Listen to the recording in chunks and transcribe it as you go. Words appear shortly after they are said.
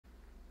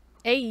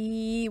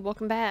Hey,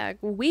 welcome back.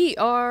 We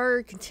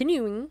are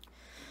continuing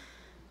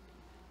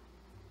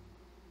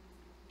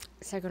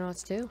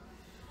Psychonauts 2.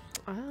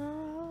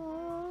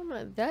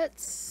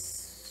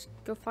 Let's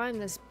go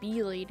find this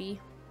bee lady.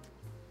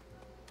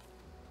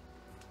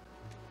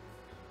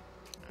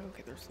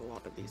 Okay, there's a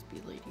lot of these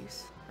bee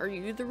ladies. Are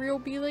you the real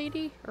bee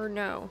lady, or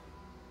no?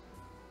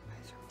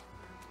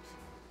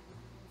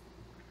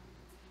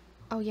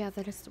 Oh yeah,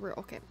 that is the real,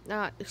 okay.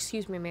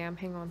 Excuse me, ma'am,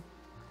 hang on.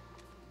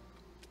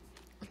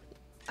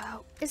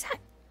 Oh, is that...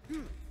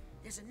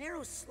 There's a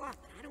narrow slot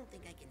that I don't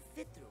think I can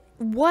fit through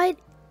it. What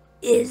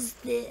is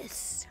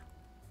this?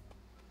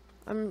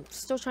 I'm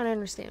still trying to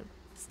understand.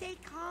 Stay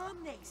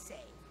calm, they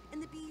say,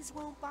 and the bees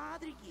won't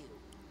bother you.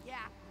 Yeah,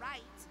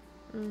 right.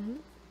 Mm-hmm.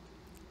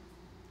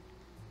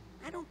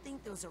 I don't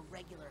think those are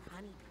regular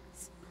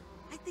honeybees.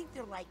 I think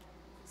they're like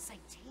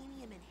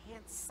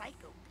Psychonium-enhanced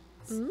psycho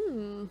bees.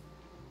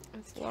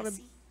 That's a lot of...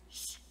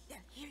 Shh, they'll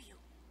hear you.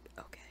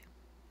 Okay.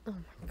 Oh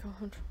my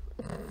god.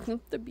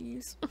 The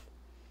bees.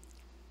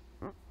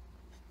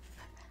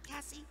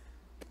 Cassie,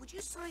 would you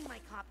sign my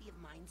copy of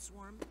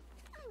Mindswarm?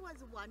 I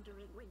was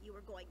wondering when you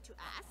were going to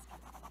ask.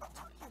 What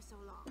took you so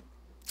long?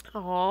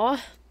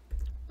 Aw.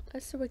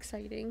 That's so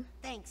exciting.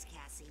 Thanks,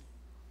 Cassie.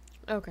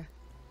 Okay.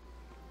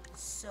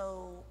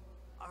 So,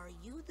 are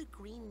you the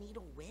Green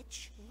Needle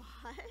Witch?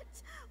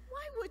 What?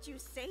 Why would you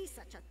say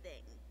such a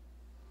thing?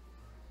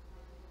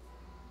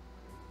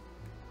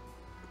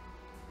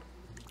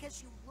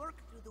 Because you lurk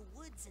through the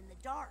woods in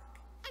the dark.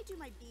 I do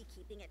my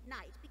beekeeping at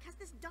night because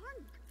this darn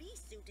bee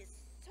suit is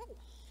so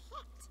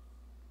hot.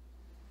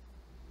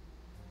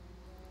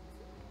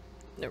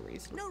 No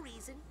reason. No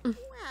reason.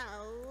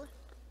 Well,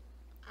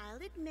 I'll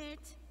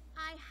admit,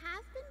 I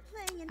have been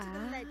playing into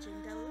the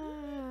legend a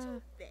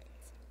little bit.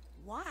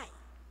 Why?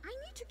 I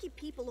need to keep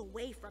people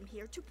away from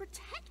here to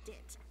protect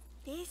it.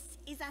 This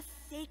is a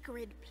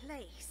sacred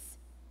place.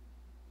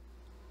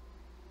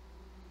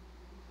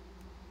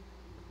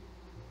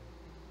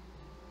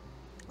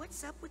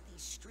 What's up with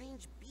these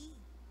strange bee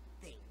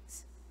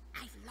things?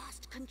 I've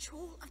lost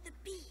control of the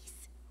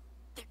bees.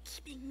 They're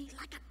keeping me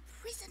like a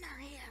prisoner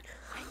here.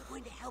 I'm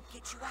going to help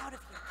get you out of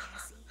here,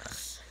 Cassie.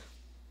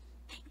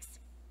 Thanks.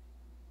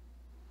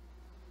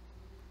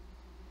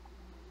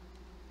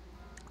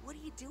 What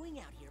are you doing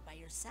out here by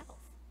yourself?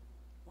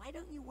 Why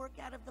don't you work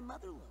out of the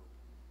mother lode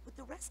with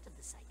the rest of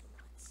the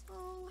Psychonauts?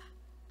 Oh,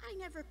 I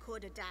never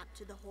could adapt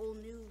to the whole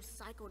new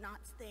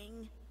Psychonauts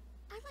thing.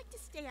 I like to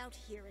stay out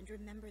here and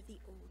remember the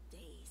old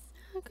days.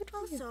 Oh, good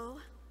for you. Also,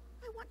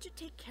 I want to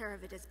take care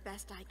of it as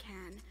best I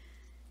can,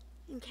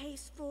 in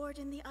case Ford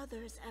and the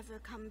others ever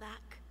come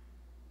back.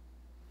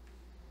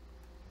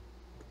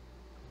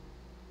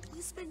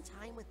 You spend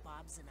time with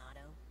Bob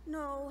Zanato?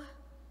 No,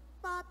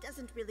 Bob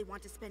doesn't really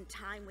want to spend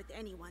time with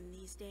anyone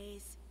these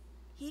days.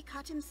 He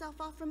cut himself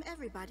off from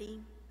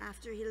everybody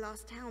after he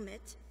lost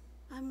Helmet.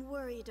 I'm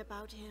worried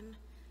about him,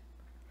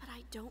 but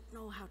I don't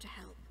know how to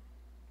help.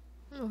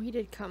 Oh, he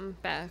did come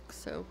back,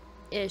 so...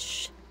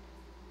 ish.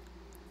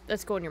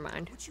 Let's go in your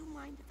mind. Would you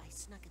mind if I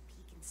snuck a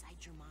peek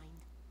inside your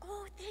mind?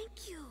 Oh,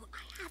 thank you.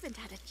 I haven't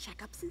had a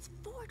checkup since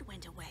Ford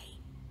went away.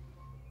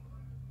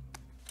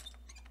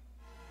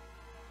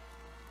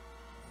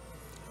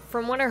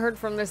 From what I heard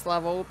from this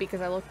level, because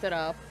I looked it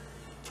up,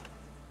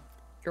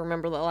 you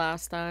remember the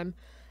last time,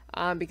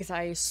 because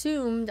I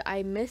assumed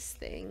I missed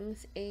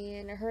things,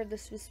 and I heard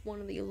this was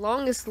one of the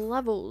longest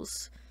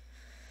levels.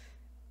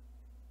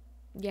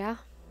 Yeah.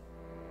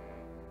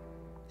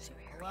 So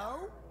here we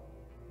Hello?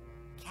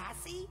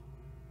 Cassie?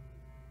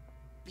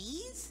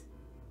 Bees?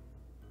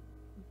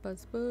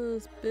 Buzz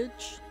buzz,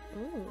 bitch.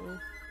 Oh.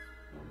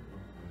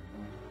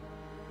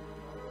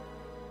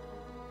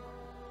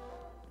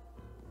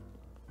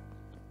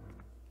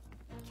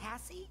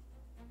 Cassie?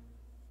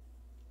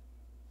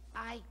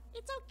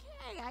 It's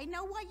okay. I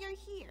know why you're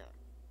here.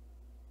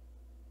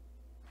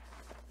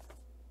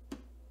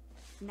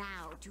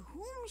 Now, to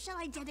whom shall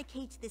I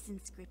dedicate this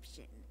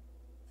inscription?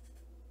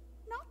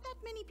 Not that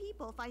many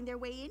people find their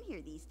way in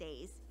here these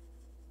days.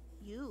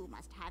 You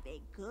must have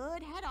a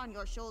good head on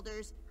your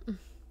shoulders.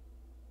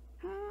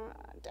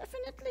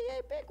 Definitely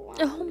a big one.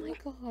 Oh my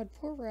god,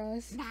 poor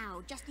Russ.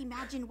 Now, just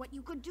imagine what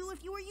you could do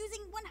if you were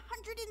using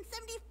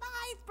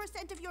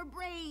 175% of your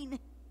brain.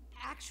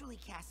 Actually,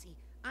 Cassie,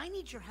 I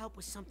need your help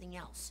with something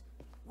else.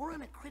 We're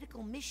on a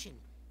critical mission,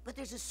 but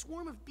there's a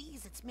swarm of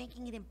bees that's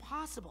making it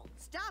impossible.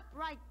 Stop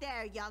right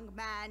there, young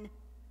man.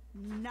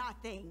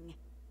 Nothing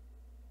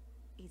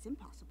is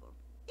impossible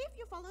if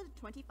you follow the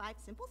 25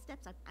 simple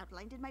steps I've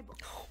outlined in my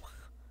book.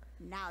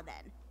 Now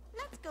then,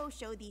 let's go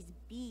show these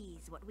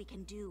bees what we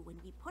can do when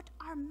we put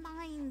our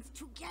minds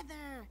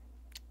together.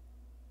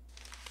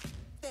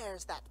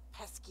 There's that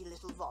pesky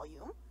little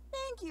volume.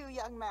 Thank you,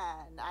 young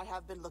man. I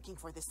have been looking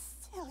for this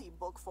silly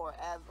book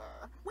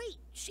forever. Wait,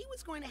 she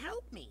was going to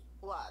help me.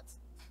 What?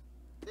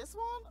 This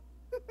one?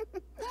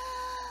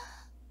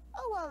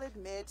 Oh, I'll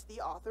admit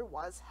the author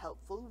was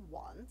helpful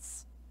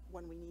once,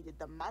 when we needed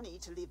the money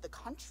to leave the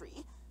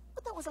country,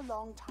 but that was a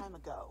long time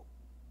ago.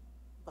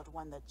 But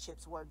when the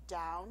chips were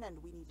down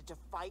and we needed to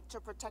fight to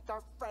protect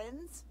our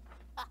friends,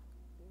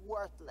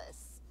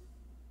 worthless.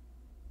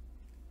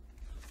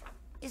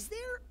 Is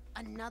there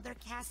another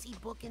Cassie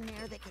book in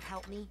there that could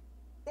help me?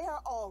 They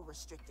are all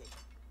restricted.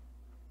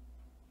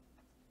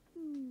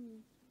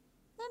 Then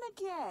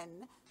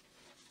again,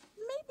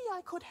 maybe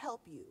I could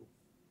help you,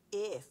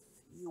 if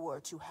you were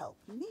to help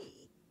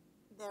me.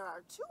 There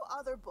are 2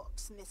 other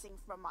books missing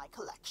from my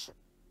collection.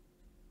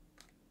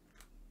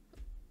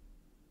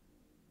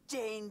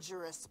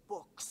 Dangerous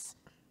books.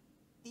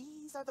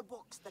 These are the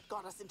books that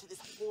got us into this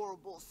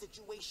horrible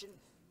situation.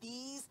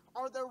 These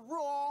are the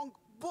wrong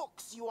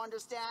books, you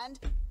understand?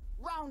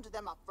 Round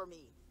them up for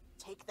me.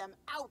 Take them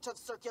out of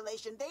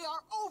circulation. They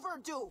are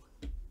overdue.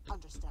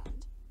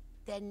 Understand?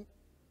 Then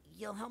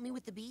you'll help me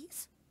with the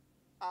bees?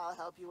 I'll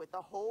help you with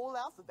the whole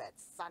alphabet,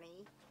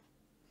 Sonny.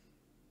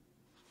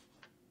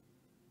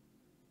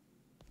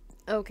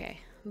 Okay,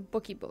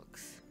 bookie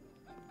books.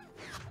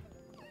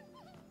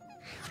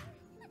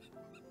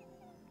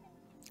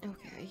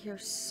 Okay, I hear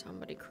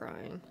somebody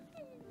crying.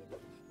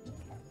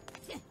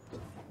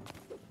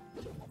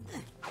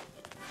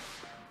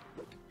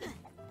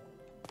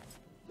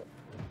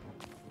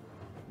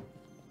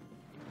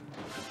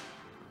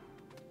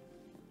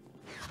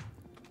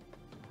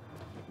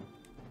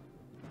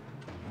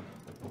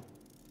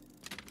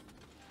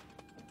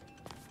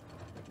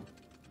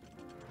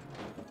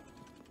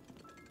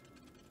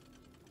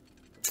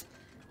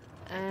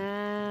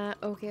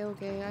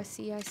 Okay, I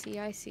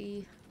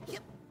see.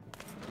 Yep.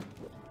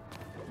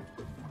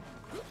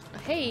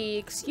 Hey,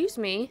 excuse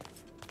me.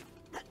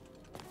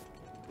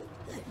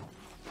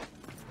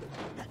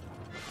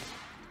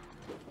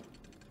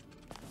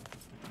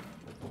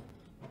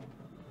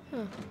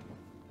 Huh.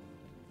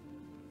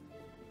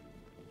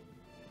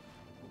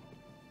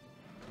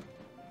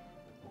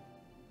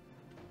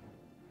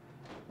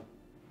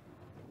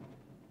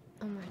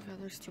 Oh my god,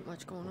 there's too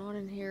much going on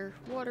in here.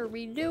 What are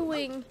we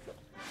doing?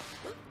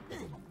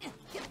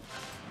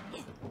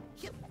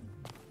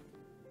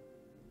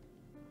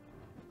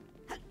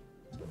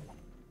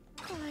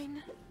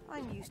 Fine.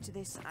 I'm used to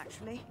this,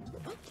 actually.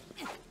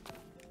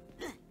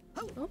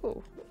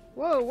 Oh.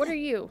 Whoa, what are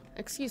you?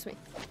 Excuse me.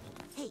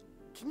 Hey,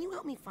 can you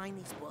help me find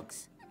these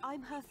books?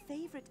 I'm her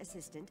favorite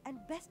assistant and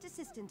best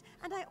assistant,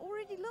 and I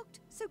already looked,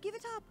 so give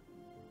it up.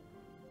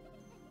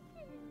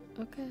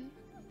 Okay.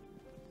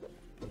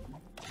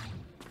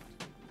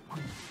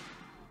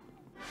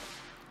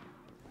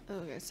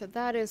 Okay, so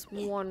that is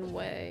one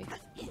way.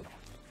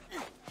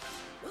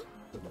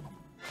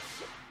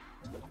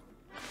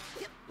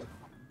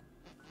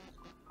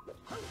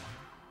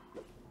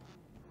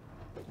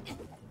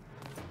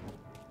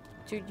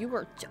 Dude, you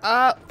were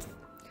up.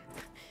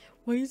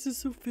 Why is it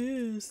so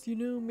fast? You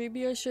know,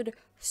 maybe I should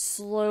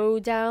slow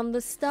down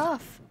the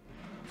stuff.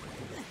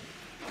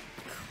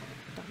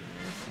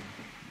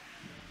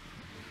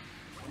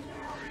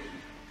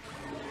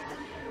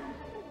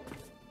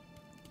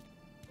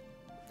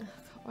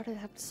 Why did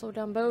I have to slow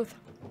down both?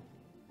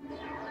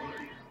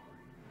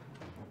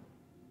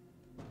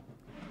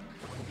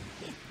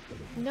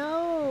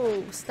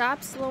 No!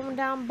 Stop slowing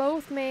down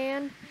both,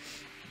 man!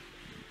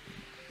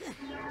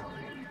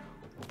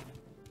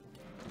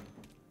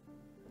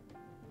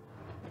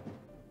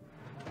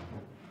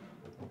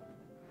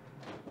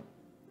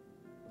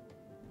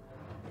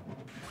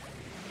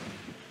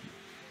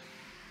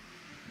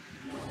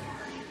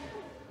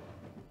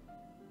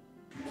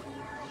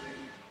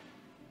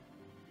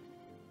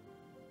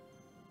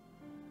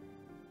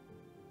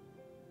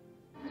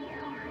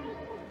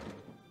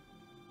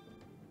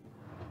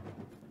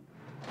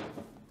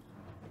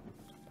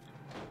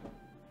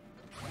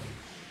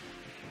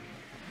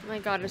 Oh my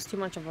god, it's too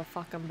much of a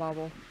fucking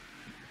bubble.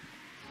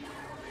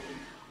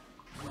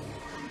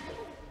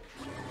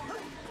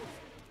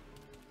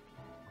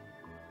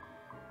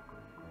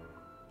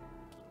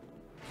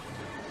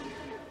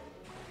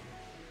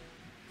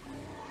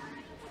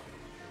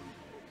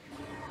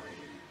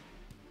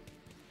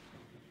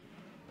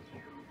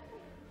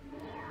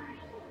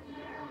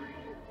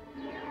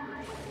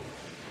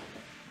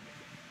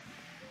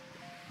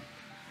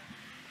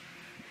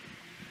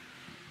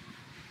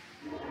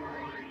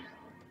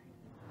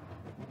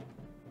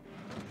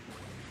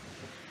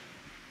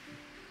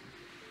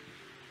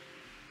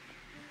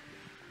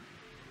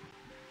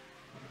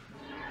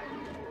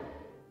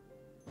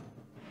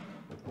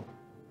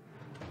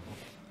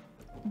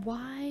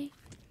 Why?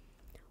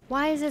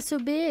 Why is it so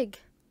big?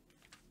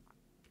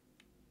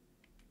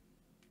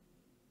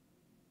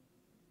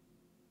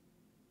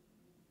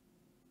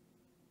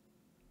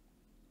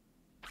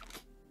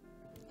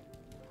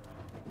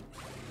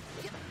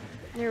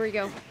 There we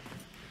go.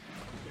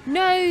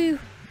 No!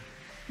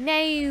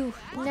 No!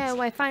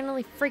 No, I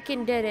finally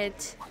freaking did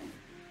it.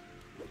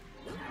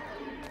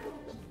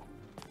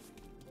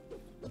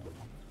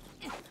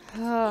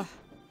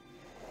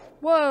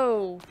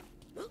 Whoa!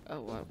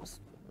 Oh, I was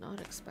not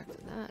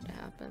expecting that to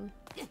happen.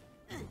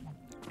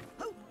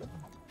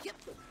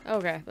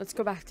 Okay, let's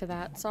go back to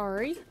that.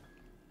 Sorry.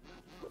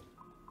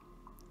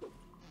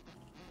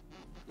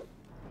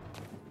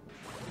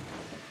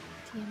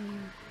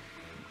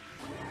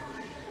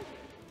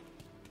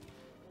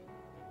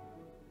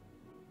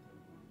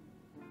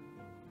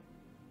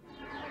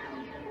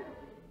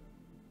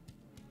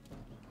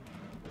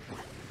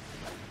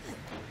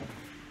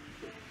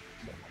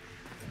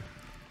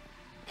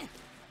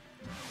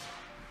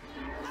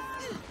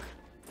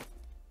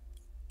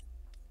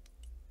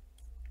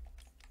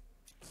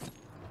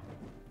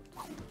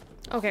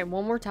 Okay,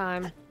 one more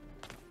time.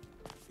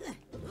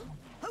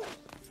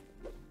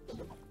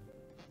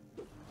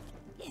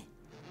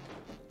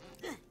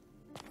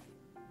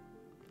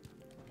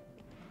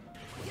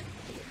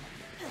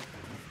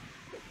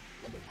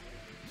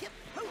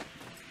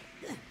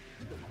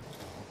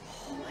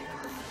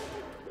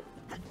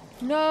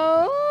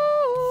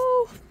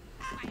 No!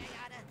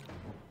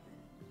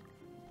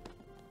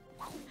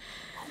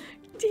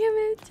 Damn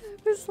it!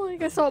 I was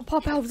like, I saw it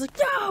pop out. I was like,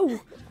 no!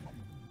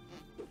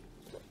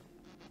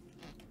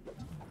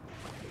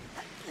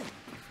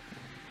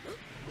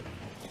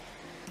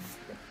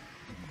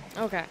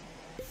 Okay.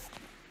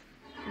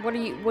 What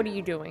are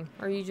you doing?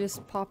 Are you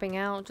just popping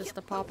out just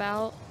to pop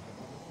out?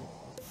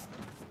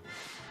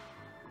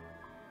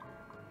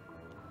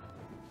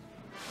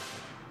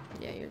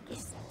 Yeah, you're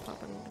just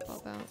popping to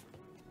pop out.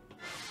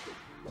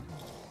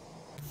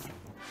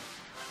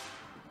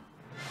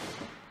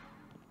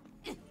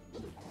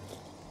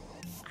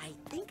 I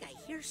think I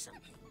hear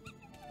something.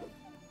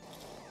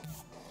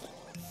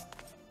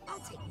 I'll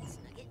take this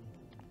nugget.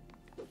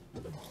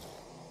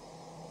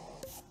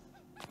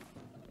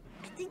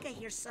 I think I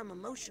hear some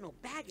emotional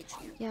baggage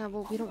here. Yeah,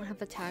 well, we don't have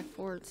the tag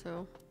for it,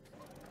 so.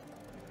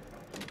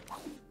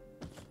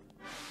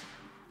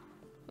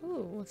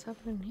 Ooh, what's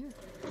happening here?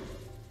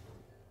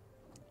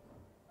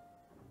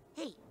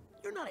 Hey,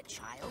 you're not a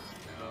child.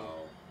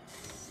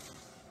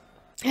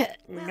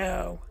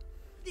 No.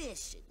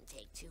 This shouldn't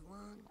take too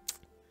long.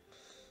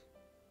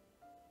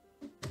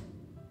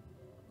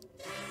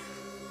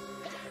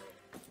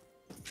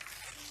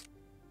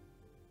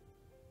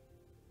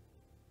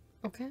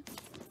 Okay.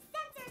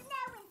 Sensors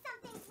know when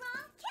something's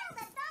wrong. Kill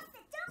the thugs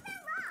that don't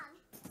belong.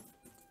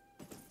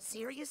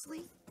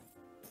 Seriously?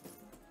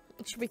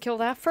 Should we kill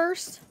that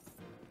first?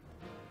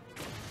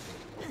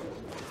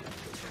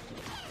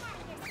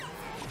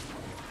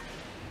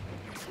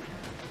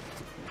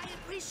 I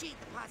appreciate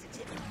the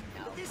positivity,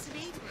 but this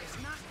enabler is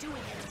not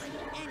doing anybody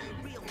any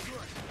real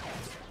good.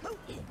 Oh,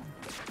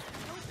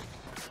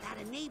 that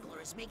enabler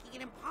is making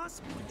it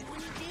impossible to do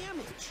any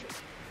damage.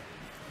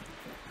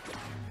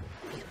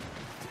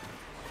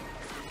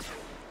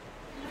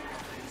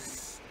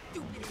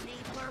 Stupid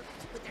enabler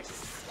with their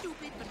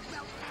stupid but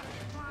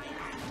well-crafted line.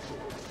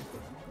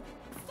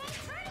 Stay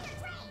true to your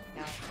train.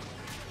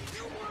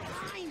 No more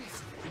lines.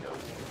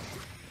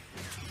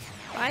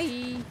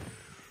 Bye.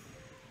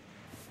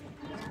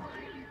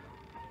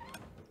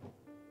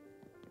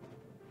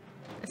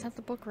 Is that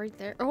the book right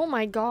there? Oh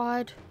my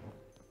god.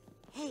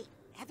 Hey,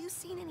 have you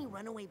seen any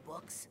runaway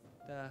books?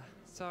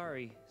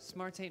 Sorry.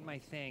 Smarts ain't my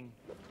thing.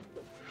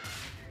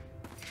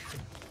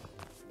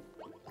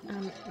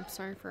 I'm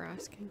sorry for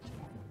asking.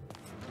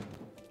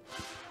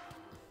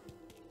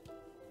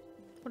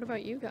 What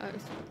about you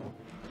guys?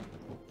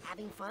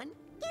 Having fun?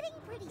 Getting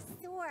pretty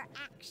sore,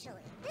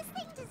 actually. This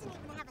thing doesn't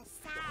even have a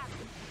sound.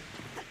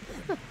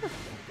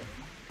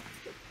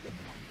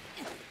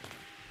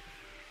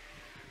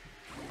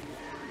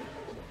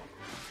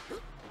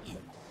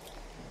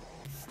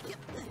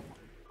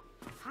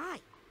 Hi,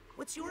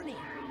 what's your name?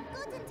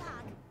 Guten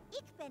Tag.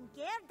 Ich bin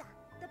Gerda,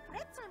 the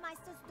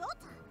Pretzelmeister's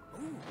daughter.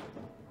 Ooh,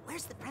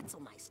 where's the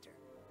Pretzelmeister?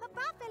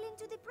 Papa fell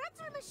into the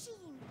pretzel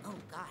machine. Oh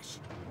gosh,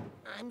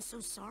 I'm so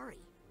sorry.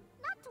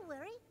 Not to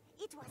worry.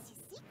 It was his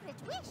secret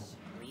wish.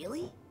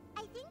 Really?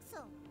 I think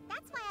so.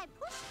 That's why I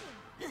pushed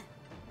him.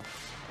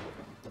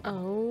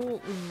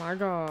 Oh my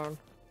god.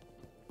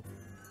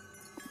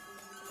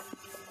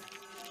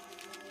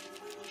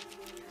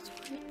 That's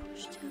why I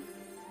pushed him.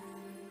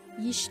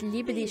 Ich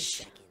liebe Wait a dich.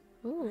 second.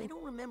 Ooh. I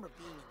don't remember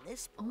being in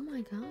this Oh book.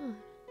 my god.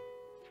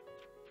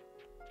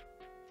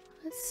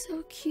 That's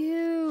so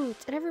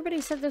cute. And everybody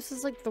said this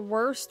is like the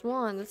worst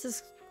one. This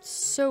is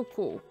so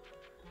cool.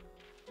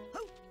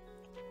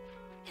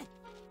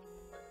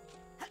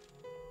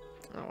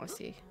 Oh, I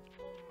see.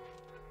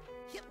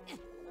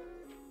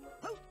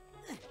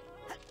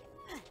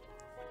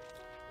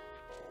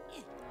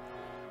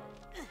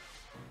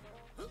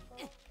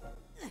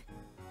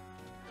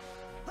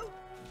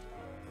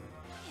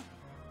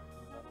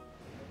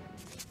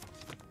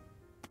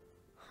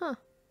 Huh.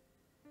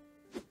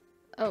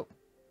 Oh.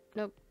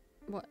 Nope.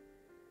 What?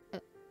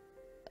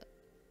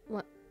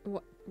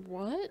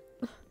 What?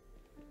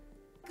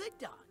 Good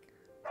dog.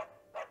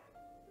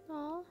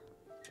 Aw.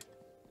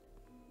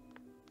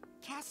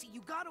 Cassie,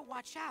 you gotta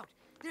watch out.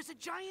 There's a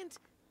giant,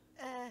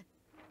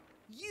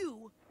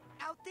 you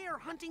out there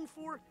hunting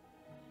for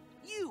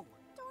you.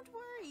 Don't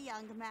worry,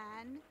 young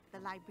man. The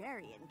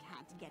librarian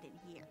can't get in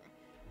here.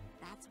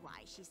 That's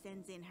why she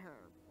sends in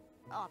her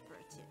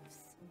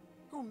operatives.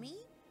 Who, me?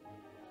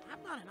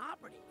 I'm not an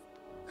operative.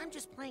 I'm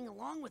just playing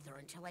along with her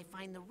until I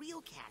find the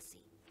real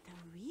Cassie. The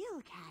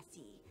real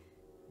Cassie.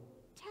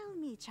 Tell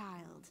me,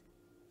 child,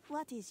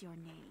 what is your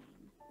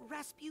name?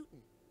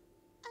 Razputin.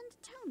 And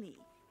tell me,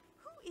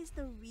 who is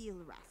the real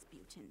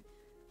Razputin?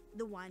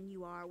 The one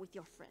you are with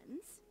your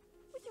friends?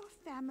 With your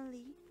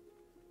family?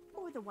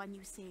 Or the one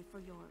you save for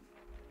your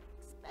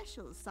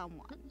special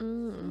someone?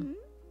 Hmm?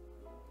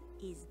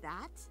 Is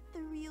that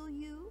the real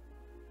you?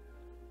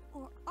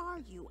 Or are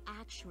you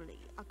actually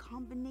a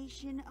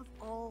combination of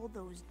all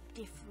those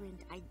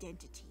different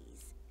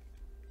identities?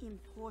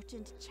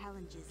 Important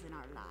challenges in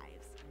our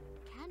lives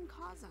can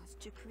cause us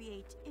to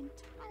create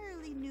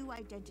entirely new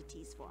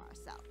identities for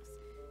ourselves,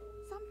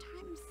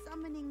 sometimes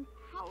summoning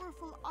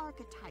powerful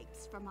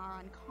archetypes from our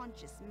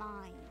unconscious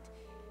mind.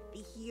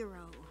 The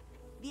hero,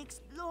 the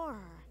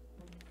explorer,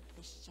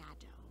 the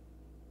shadow.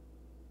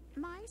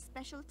 My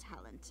special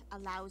talent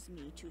allows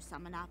me to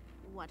summon up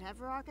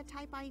whatever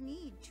archetype I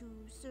need to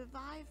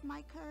survive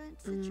my current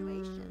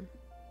situation.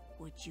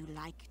 Would you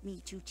like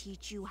me to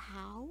teach you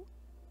how?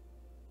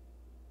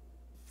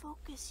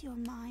 Focus your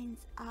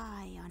mind's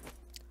eye on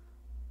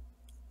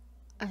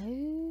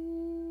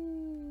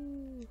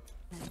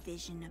a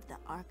vision of the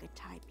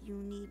archetype you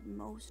need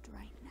most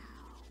right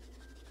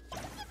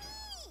now.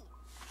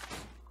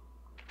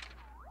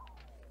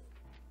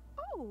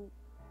 Oh,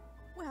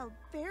 well,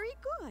 very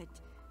good.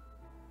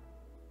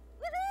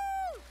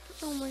 Woohoo!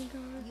 Oh my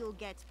god. You'll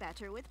get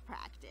better with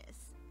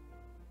practice.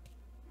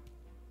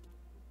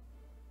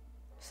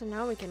 So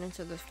now we can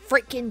enter the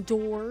freaking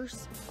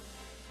doors.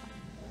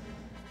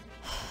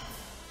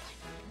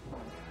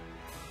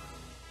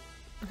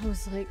 I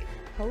was like,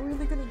 how are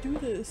they gonna do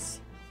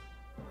this?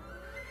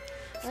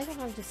 I think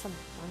I have just some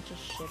bunch of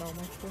shit on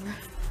my floor.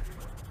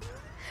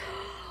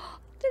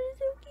 That is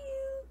so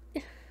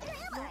cute.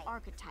 Your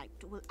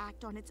archetype will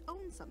act on its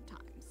own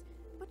sometimes,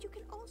 but you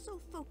can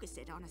also focus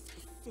it on a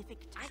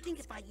specific I think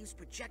if I use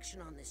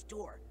projection on this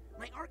door,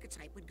 my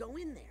archetype would go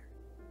in there.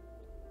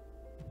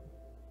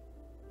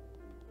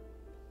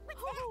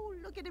 Oh,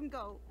 look at him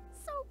go.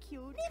 So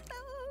cute.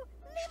 Limbo!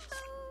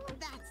 Limbo!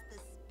 That's the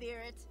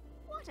spirit.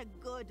 What a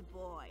good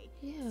boy.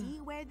 Yeah.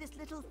 See where this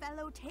little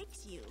fellow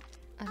takes you.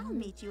 I'll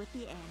meet you at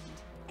the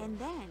end. And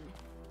then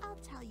I'll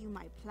tell you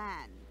my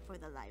plan for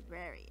the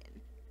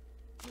librarian.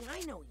 Hey,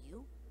 I know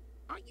you.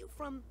 Aren't you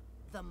from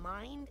The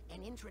Mind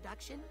and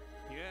Introduction?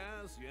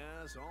 Yes,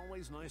 yes.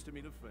 Always nice to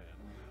meet a fan.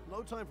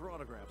 No time for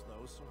autographs,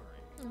 though.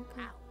 Sorry.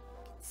 Okay. Wow,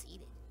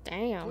 conceited.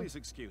 Damn. Please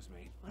excuse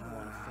me. I have a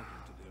lot of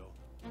thinking to do.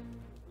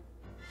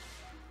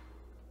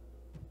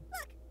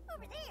 Look,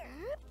 over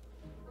there.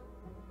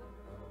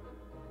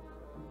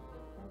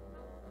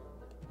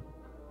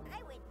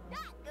 I would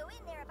not go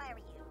in there if I were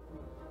you.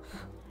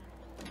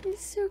 He's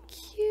so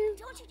cute.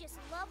 Don't you just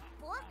love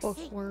books?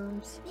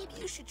 Bookworms. Maybe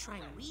you should try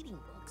reading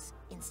books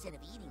instead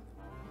of eating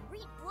them.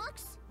 Read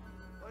books?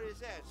 What is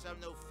that? Some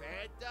new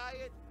fad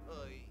diet?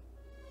 Oy.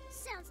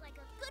 Sounds like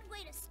a good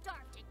way to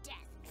starve to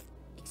death.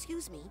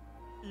 Excuse me,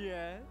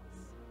 Yes?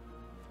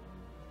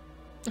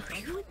 are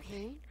you in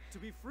pain? To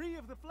be free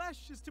of the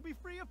flesh is to be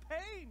free of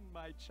pain,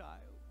 my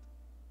child.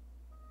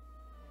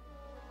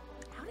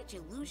 How did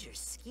you lose your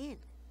skin?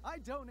 I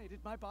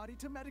donated my body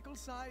to medical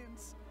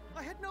science.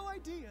 I had no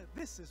idea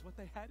this is what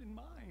they had in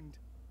mind.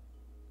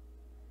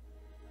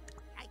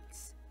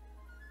 Yikes.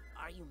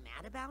 Are you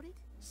mad about it?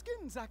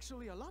 Skin's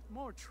actually a lot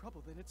more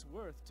trouble than it's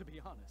worth, to be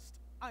honest.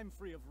 I'm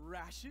free of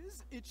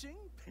rashes, itching,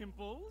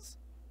 pimples.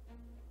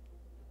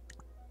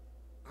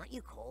 Aren't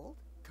you cold?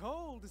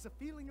 Cold is a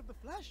feeling of the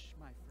flesh,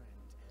 my friend.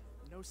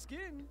 No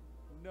skin,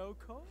 no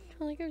cold. I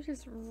feel like I was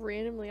just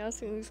randomly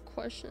asking these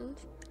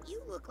questions.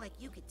 You look like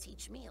you could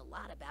teach me a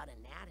lot about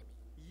anatomy.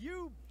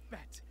 You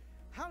bet.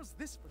 How's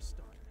this for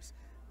starters?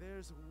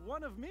 There's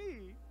one of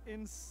me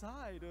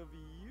inside of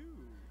you.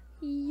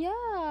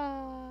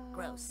 Yeah.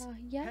 Gross.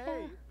 Yeah.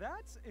 Hey,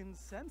 that's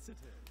insensitive.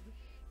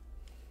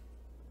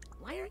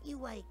 Why aren't you,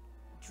 like,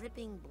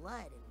 dripping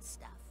blood and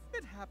stuff?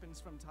 It happens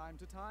from time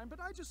to time, but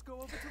I just go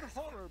over to the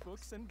horror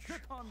books and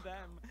drip on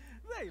them.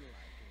 They like it.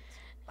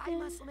 Bye,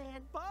 Muscle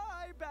Man.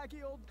 Bye,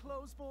 baggy old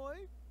clothes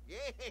boy.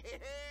 Yes,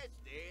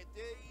 they're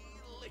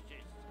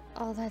delicious.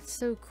 Oh, that's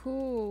so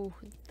cool.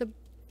 The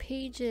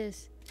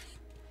pages.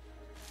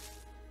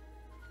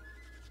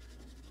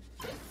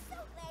 I'm so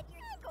glad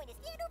I'm going to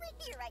stand over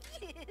here at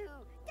you.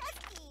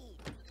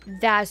 Dusty.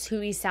 That's who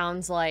he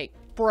sounds like.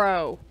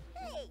 Bro.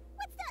 Hey,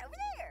 what's that over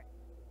there?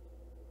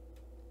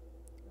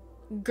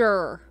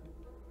 GIR.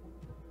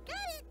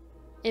 Got it.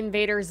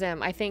 Invader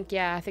Zim. I think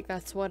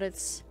that's what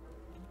it's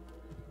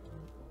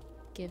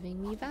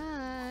giving me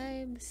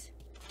vibes.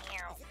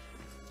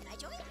 Can I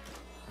join?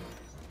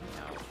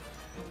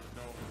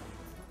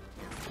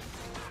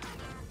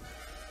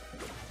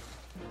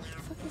 What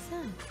the fuck is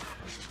that?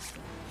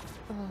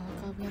 Oh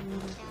god, we have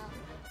another.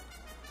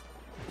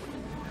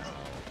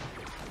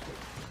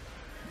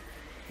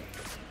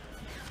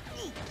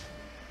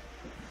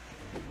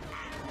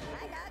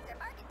 My dogs are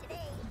barking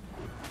today.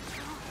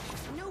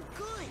 No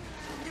good.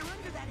 They're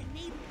under that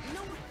enable.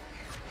 No one.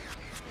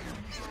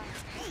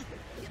 Hey,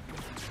 you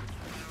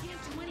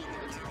can't do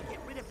anything until I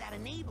get rid of that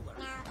enabler.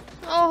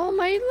 Oh,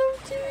 my little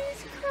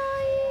Jimmy's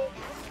crying.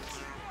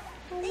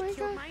 Oh They my killed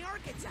god. my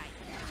archetype.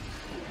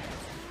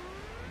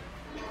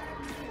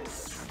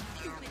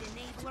 Stupid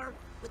enabler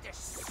with their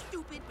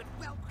stupid but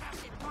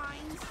well-crafted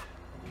minds.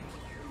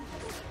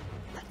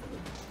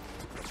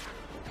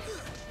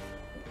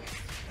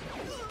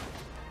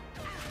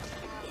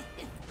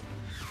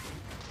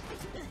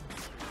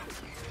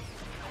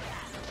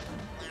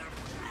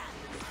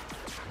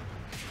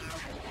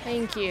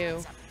 Thank you.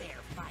 It's a fair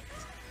fight.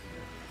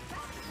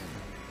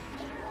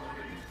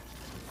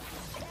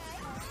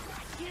 I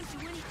can't do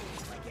anything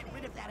until I get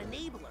rid of that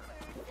enabler.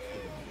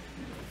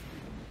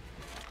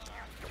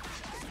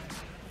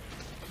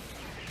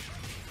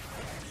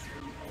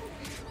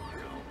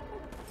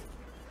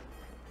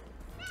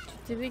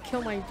 Did we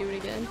kill my dude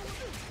again?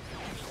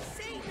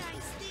 Say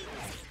nice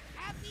things.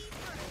 Happy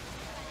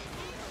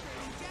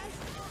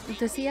birthday.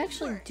 Does he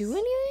actually do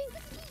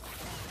anything?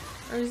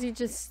 Or does he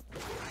just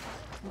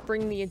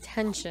bring the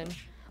attention?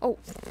 Oh,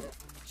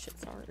 shit,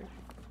 sorry.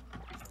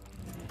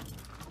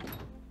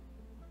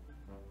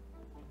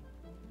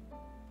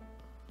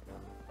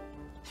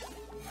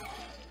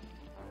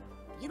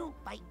 You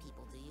don't bite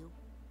people, do you?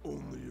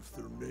 Only if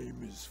their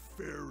name is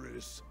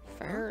Ferris.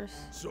 Ferris.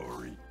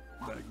 Sorry,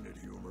 magnet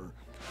humor.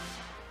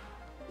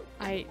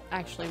 I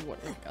actually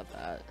wouldn't have got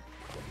that.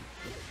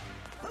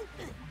 No,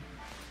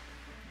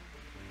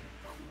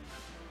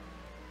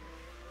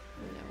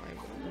 I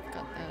wouldn't have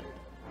got that.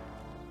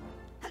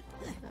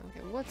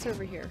 Okay, what's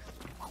over here?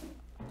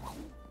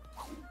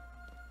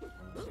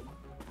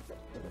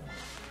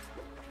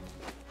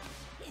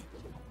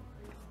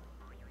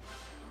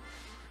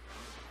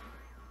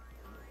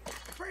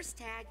 First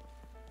tag.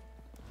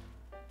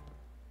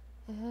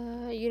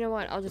 You know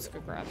what? I'll just go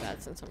grab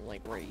that since I'm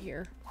like right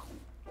here.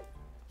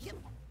 Yep.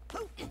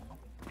 Oh.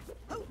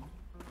 Oh.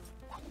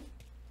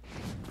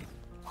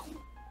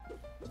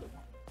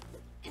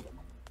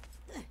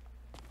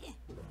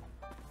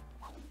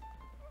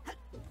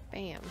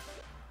 Bam.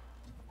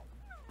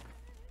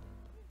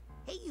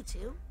 Hey, you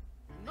two.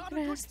 I'm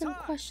gonna ask them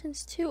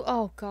questions too.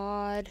 Oh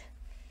God.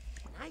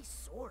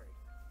 Nice sword.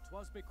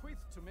 'Twas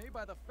bequeathed to me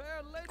by the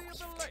fair lady of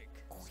the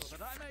lake, so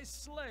that I may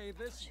slay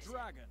this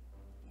dragon.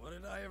 What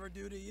did I ever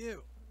do to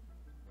you?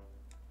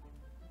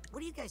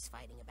 What are you guys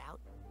fighting about?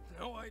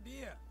 No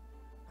idea.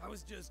 I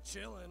was just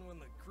chilling when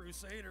the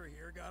Crusader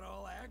here got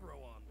all aggro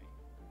on me.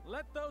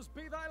 Let those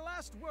be thy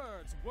last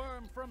words,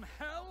 worm from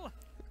hell!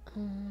 Oh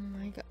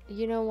my God.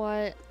 You know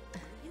what?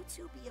 Will you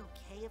two be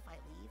okay if I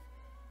leave?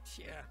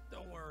 Yeah,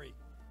 don't worry.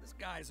 This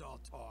guy's all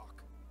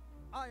talk.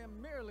 I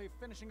am merely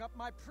finishing up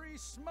my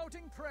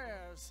pre-smoting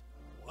prayers.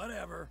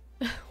 Whatever.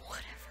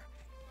 Whatever.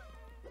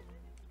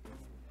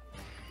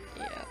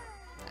 Yeah.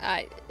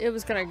 It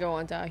was gonna go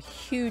on to a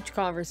huge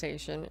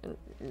conversation, and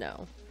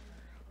no.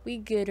 We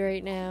good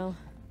right now.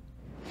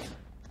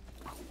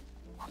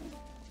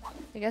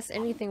 I guess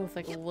anything with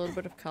like a little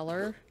bit of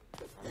color,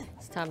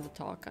 it's time to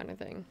talk kind of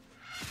thing.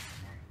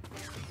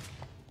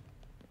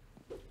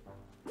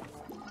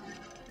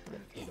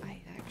 Okay,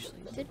 I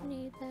actually did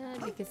need that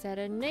because that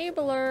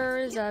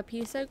enabler is a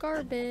piece of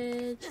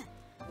garbage.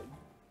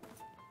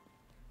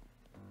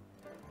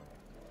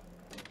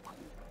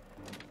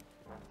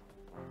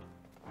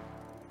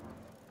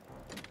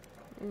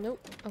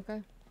 Nope.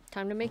 Okay.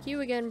 Time to make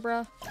you again,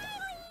 bruh.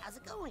 How's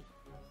it going?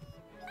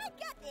 I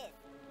got this.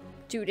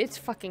 Dude, it's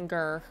fucking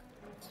GIR.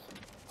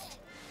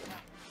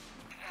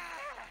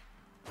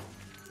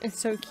 It's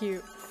so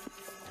cute.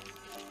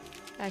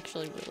 I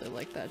actually really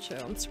like that show.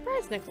 I'm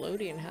surprised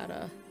Nickelodeon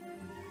had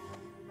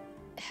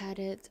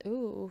it.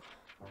 Ooh.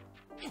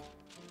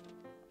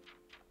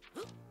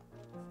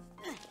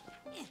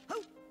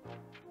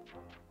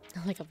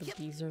 I like how the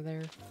bees are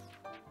there.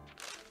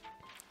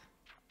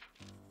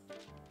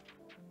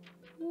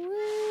 Woo!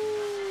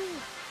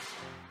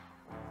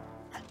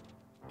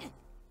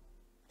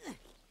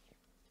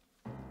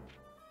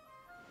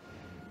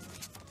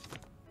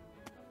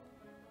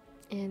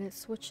 And it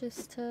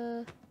switches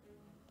to...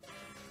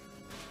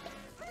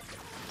 I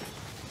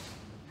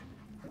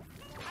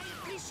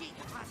appreciate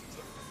the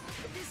positivity,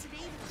 but this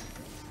enabler...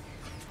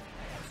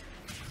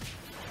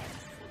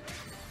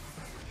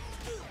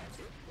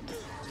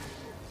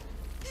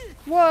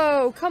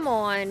 Whoa, come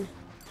on.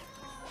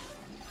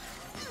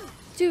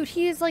 Dude,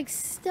 he is like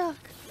stuck.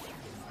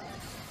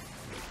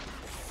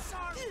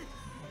 Sorry.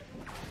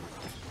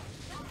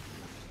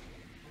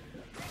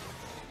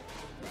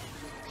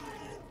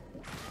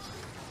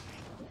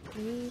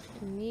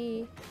 Leave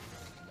me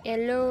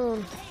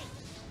alone.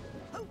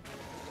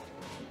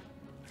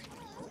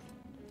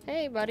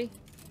 Hey, buddy.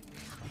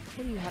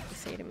 What do you have to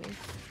say to me?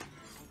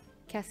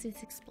 Cassie's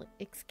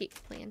escape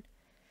plan.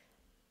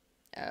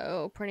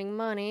 Oh, printing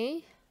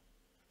money.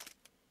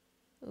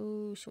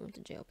 Ooh, she went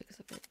to jail because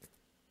of it.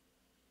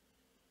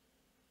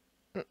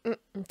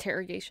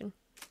 Interrogation.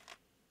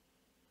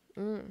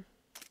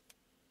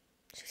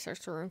 She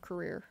starts her own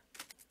career.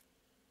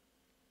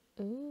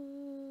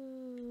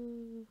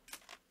 Ooh.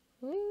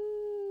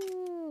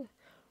 Ooh.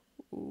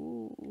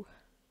 Ooh.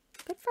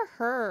 Good for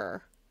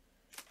her.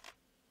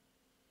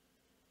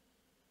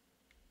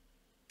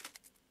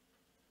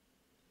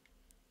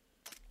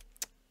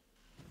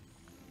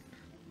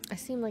 I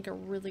seem like a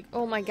really...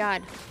 Oh my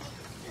God.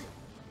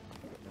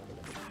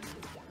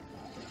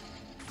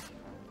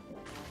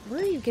 Where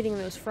are you getting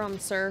those from,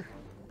 sir?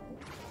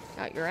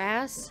 Out your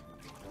ass?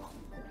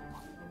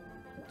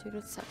 Dude,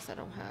 it sucks I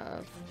don't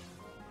have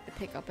the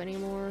pickup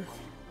anymore.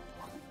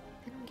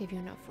 They don't give you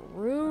enough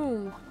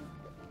room.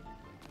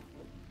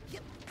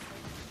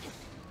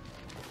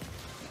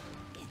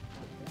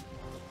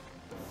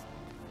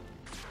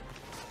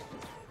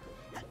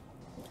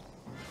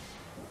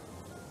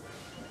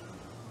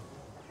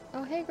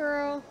 hey,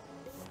 girl.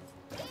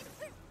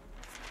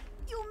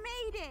 You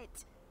made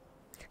it!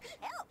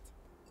 Helped.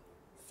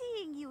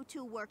 Seeing you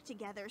two work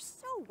together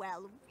so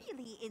well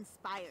really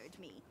inspired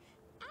me.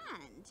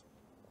 And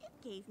it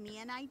gave me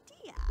an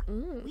idea.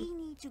 We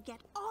need to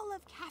get all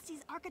of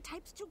Cassie's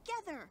archetypes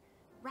together.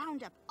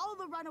 Round up all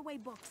the runaway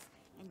books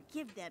and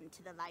give them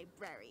to the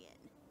librarian.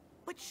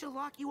 But she'll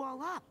lock you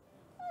all up.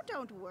 Oh,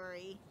 don't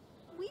worry.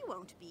 We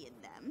won't be in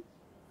them.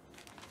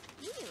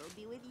 We'll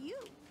be with you.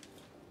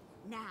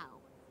 Now,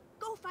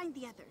 go find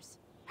the others.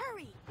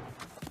 Hurry!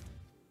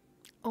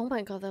 Oh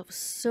my god, that was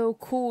so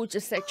cool.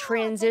 Just that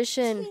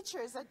transition. The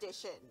teacher's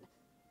edition.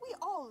 We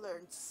all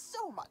learned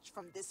so much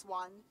from this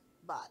one,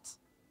 but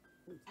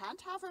we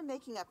can't have her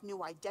making up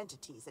new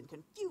identities and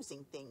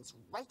confusing things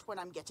right when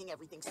I'm getting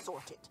everything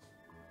sorted.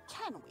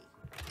 Can we?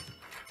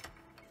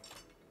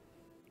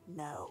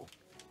 No,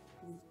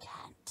 we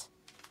can't.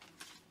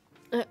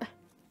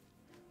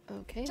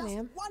 Okay, Just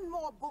ma'am. one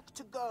more book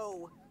to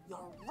go.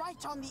 You're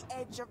right on the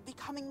edge of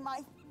becoming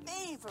my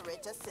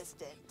favorite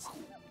assistant.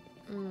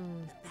 The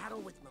battle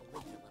with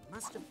Maligula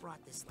must have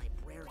brought this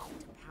librarian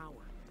to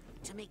power.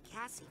 To make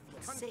Cassie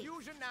feel safe.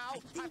 Confusion now. I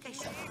think I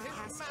should His have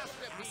Cassie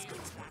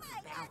masterpiece. back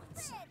in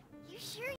balance. You sure